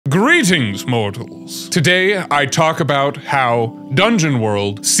Greetings, mortals! Today, I talk about how Dungeon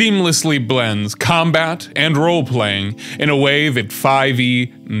World seamlessly blends combat and role-playing in a way that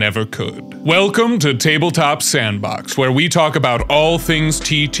 5e never could. Welcome to Tabletop Sandbox, where we talk about all things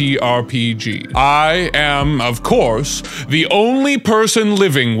ttrpg. I am, of course, the only person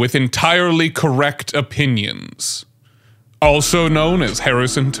living with entirely correct opinions, also known as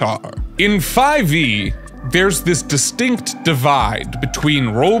Harrison Tarr. In 5e, there's this distinct divide between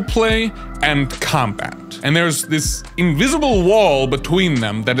roleplay and combat. And there's this invisible wall between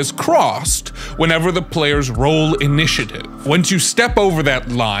them that is crossed whenever the players roll initiative. Once you step over that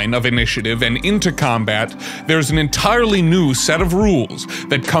line of initiative and into combat, there's an entirely new set of rules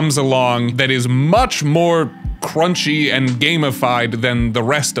that comes along that is much more crunchy and gamified than the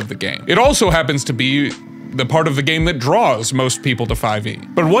rest of the game. It also happens to be the part of the game that draws most people to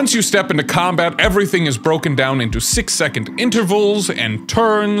 5e. But once you step into combat, everything is broken down into 6-second intervals and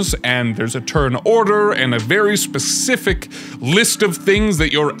turns, and there's a turn order and a very specific list of things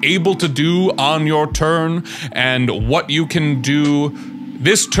that you're able to do on your turn, and what you can do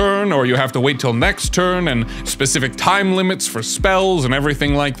this turn, or you have to wait till next turn, and specific time limits for spells and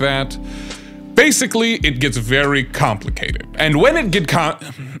everything like that. Basically, it gets very complicated. And when it get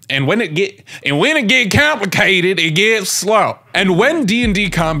complicated, it gets slow. And when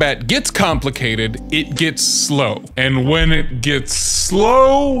D&D combat gets complicated, it gets slow. And when it gets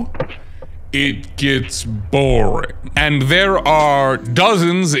slow, it gets boring. And there are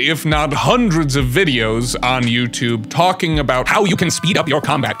dozens, if not hundreds of videos on YouTube talking about how you can speed up your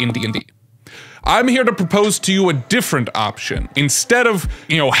combat in D&D. I'm here to propose to you a different option. Instead of,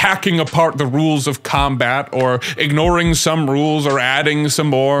 hacking apart the rules of combat or ignoring some rules or adding some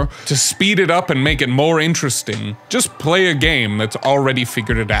more, to speed it up and make it more interesting, just play a game that's already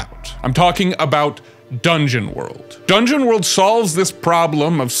figured it out. I'm talking about Dungeon World. Dungeon World solves this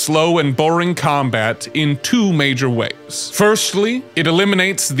problem of slow and boring combat in two major ways. Firstly, it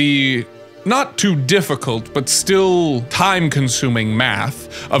eliminates the not too difficult, but still time-consuming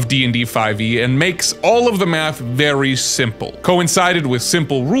math of D&D 5e and makes all of the math very simple. Coincided with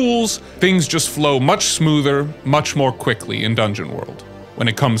simple rules, things just flow much smoother, much more quickly in Dungeon World when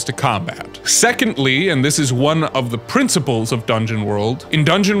it comes to combat. Secondly, and this is one of the principles of Dungeon World, in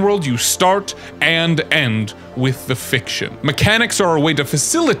Dungeon World you start and end with the fiction. Mechanics are a way to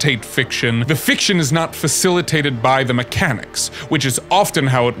facilitate fiction. The fiction is not facilitated by the mechanics, which is often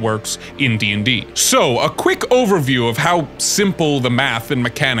how it works in D&D. So, a quick overview of how simple the math and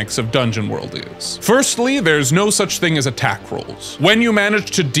mechanics of Dungeon World is. Firstly, there's no such thing as attack rolls. When you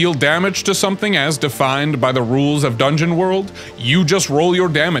manage to deal damage to something as defined by the rules of Dungeon World, you just roll your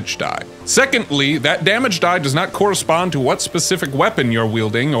damage die. Secondly, that damage die does not correspond to what specific weapon you're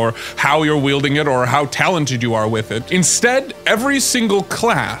wielding, or how you're wielding it, or how talented you are with it. Instead, every single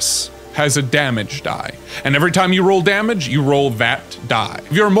class has a damage die, and every time you roll damage, you roll that die.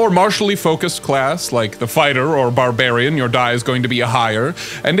 If you're a more martially focused class, like the fighter or barbarian, your die is going to be higher,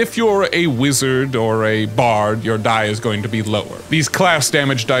 and if you're a wizard or a bard, your die is going to be lower. These class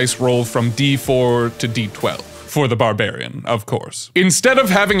damage dice roll from D4 to D12. For the barbarian, of course. Instead of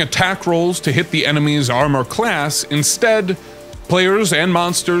having attack rolls to hit the enemy's armor class, instead, players and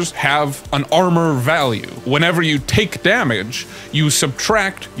monsters have an armor value. Whenever you take damage, you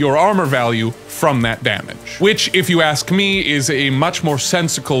subtract your armor value from that damage. Which, if you ask me, is a much more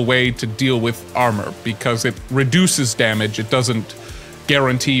sensical way to deal with armor, because it reduces damage, it doesn't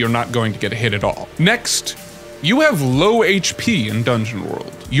guarantee you're not going to get a hit at all. Next, you have low HP in Dungeon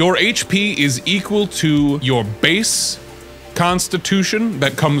World. Your HP is equal to your base constitution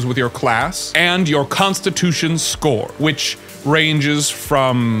that comes with your class and your constitution score, which ranges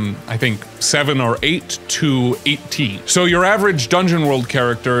from, I think, 7 or 8 to 18. So your average Dungeon World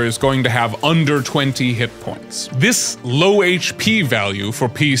character is going to have under 20 hit points. This low HP value for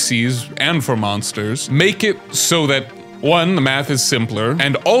PCs and for monsters make it so that, one, the math is simpler,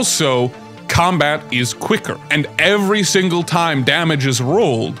 and also combat is quicker, and every single time damage is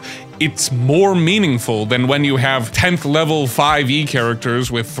rolled, it's more meaningful than when you have 10th level 5e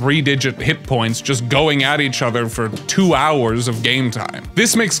characters with 3-digit hit points just going at each other for 2 hours of game time.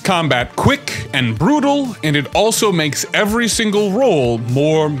 This makes combat quick and brutal, and it also makes every single roll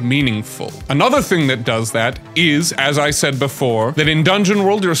more meaningful. Another thing that does that is, as I said before, that in Dungeon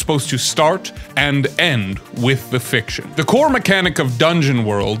World you're supposed to start and end with the fiction. The core mechanic of Dungeon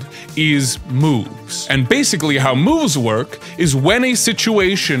World is moves. And basically how moves work is when a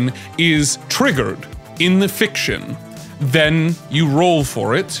situation is triggered in the fiction, then you roll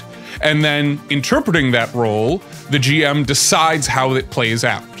for it, and then interpreting that roll, the GM decides how it plays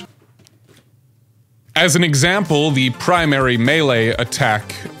out. As an example, the primary melee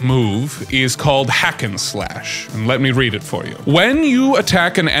attack move is called Hack and Slash, and let me read it for you. When you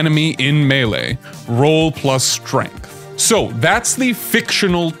attack an enemy in melee, roll plus strength. So that's the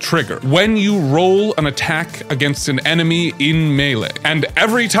fictional trigger, when you roll an attack against an enemy in melee. And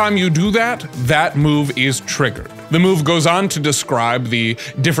every time you do that, that move is triggered. The move goes on to describe the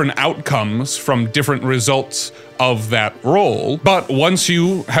different outcomes from different results of that roll, but once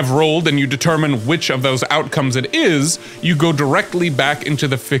you have rolled and you determine which of those outcomes it is, you go directly back into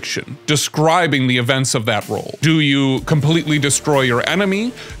the fiction, describing the events of that roll. Do you completely destroy your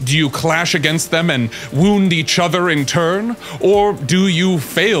enemy? Do you clash against them and wound each other in turn? Or do you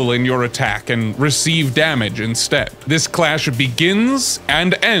fail in your attack and receive damage instead? This clash begins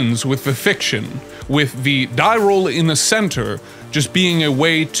and ends with the fiction, with the die roll in the center just being a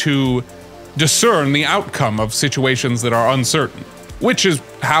way to discern the outcome of situations that are uncertain, which is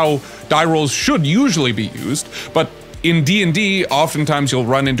how die rolls should usually be used. But in D&D, oftentimes you'll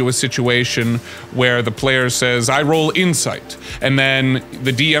run into a situation where the player says, I roll insight, and then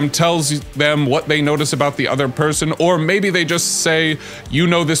the DM tells them what they notice about the other person, or maybe they just say, you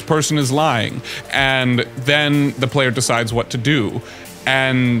know this person is lying, and then the player decides what to do.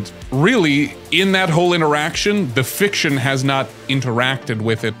 And really, in that whole interaction, the fiction has not interacted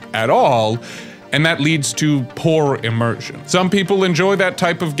with it at all, and that leads to poor immersion. Some people enjoy that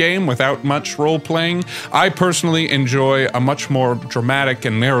type of game without much role-playing. I personally enjoy a much more dramatic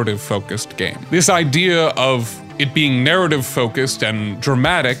and narrative-focused game. This idea of it being narrative-focused and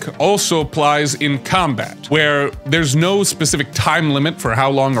dramatic also applies in combat, where there's no specific time limit for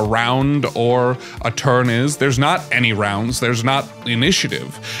how long a round or a turn is. There's not any rounds, there's not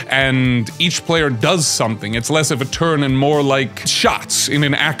initiative, and each player does something. It's less of a turn and more like shots in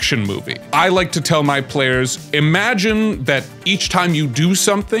an action movie. I like to tell my players, imagine that each time you do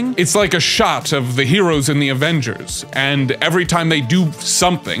something, it's like a shot of the heroes in the Avengers, and every time they do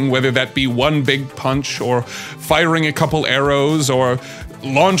something, whether that be one big punch or firing a couple arrows or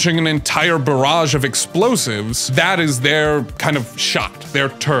launching an entire barrage of explosives, that is their kind of shot, their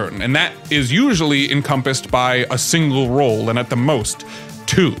turn. And that is usually encompassed by a single roll, and at the most,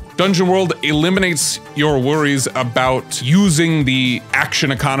 2. Dungeon World eliminates your worries about using the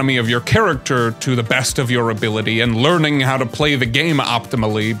action economy of your character to the best of your ability and learning how to play the game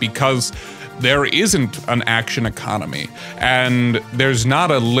optimally, because there isn't an action economy, and there's not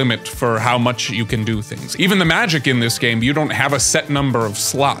a limit for how much you can do things. Even the magic in this game, you don't have a set number of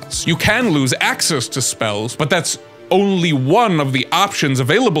slots. You can lose access to spells, but that's only one of the options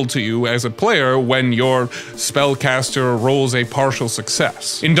available to you as a player when your spellcaster rolls a partial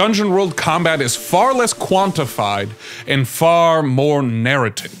success. In Dungeon World, combat is far less quantified and far more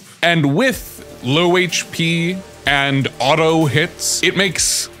narrative. And with low HP and auto hits, it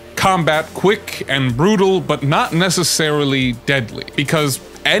makes combat quick and brutal, but not necessarily deadly, because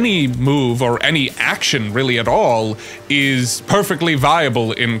any move or any action really at all is perfectly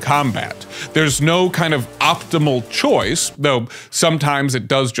viable in combat. There's no kind of optimal choice, though sometimes it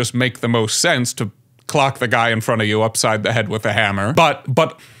does just make the most sense to clock the guy in front of you upside the head with a hammer. But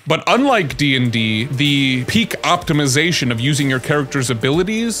unlike D&D, the peak optimization of using your character's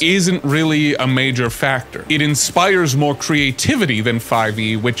abilities isn't really a major factor. It inspires more creativity than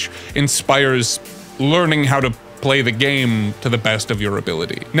 5e, which inspires learning how to play the game to the best of your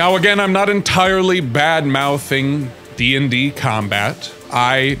ability. Now again, I'm not entirely bad-mouthing D&D combat.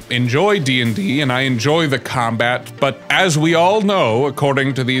 I enjoy D&D and I enjoy the combat, but as we all know,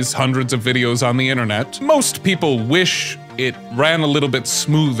 according to these hundreds of videos on the internet, most people wish it ran a little bit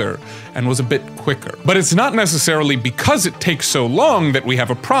smoother and was a bit quicker. But it's not necessarily because it takes so long that we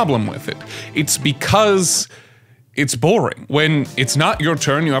have a problem with it. It's because it's boring. When it's not your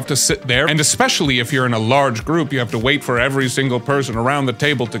turn, you have to sit there, and especially if you're in a large group, you have to wait for every single person around the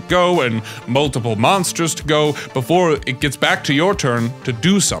table to go and multiple monsters to go before it gets back to your turn to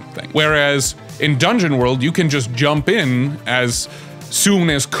do something. Whereas in Dungeon World, you can just jump in as soon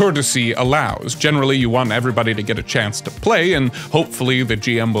as courtesy allows. Generally, you want everybody to get a chance to play, and hopefully the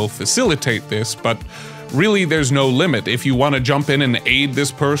GM will facilitate this, but really, there's no limit. If you want to jump in and aid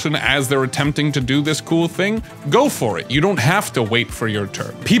this person as they're attempting to do this cool thing, go for it. You don't have to wait for your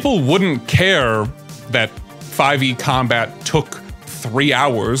turn. People wouldn't care that 5e combat took 3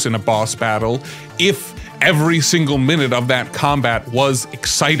 hours in a boss battle if every single minute of that combat was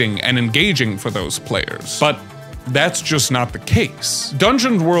exciting and engaging for those players. But that's just not the case.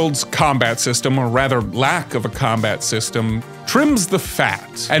 Dungeon World's combat system, or rather lack of a combat system, trims the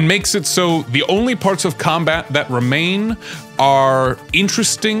fat and makes it so the only parts of combat that remain are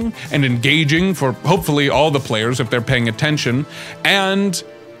interesting and engaging for hopefully all the players if they're paying attention, and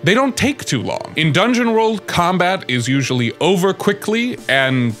they don't take too long. In Dungeon World, combat is usually over quickly,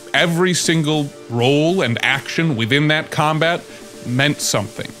 and every single role and action within that combat meant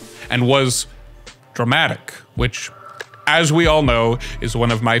something and was dramatic, which, as we all know, is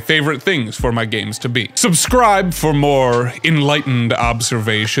one of my favorite things for my games to be. Subscribe for more enlightened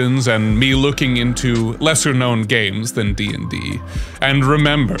observations and me looking into lesser-known games than D&D. And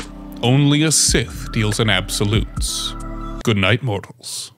remember, only a Sith deals in absolutes. Good night, mortals.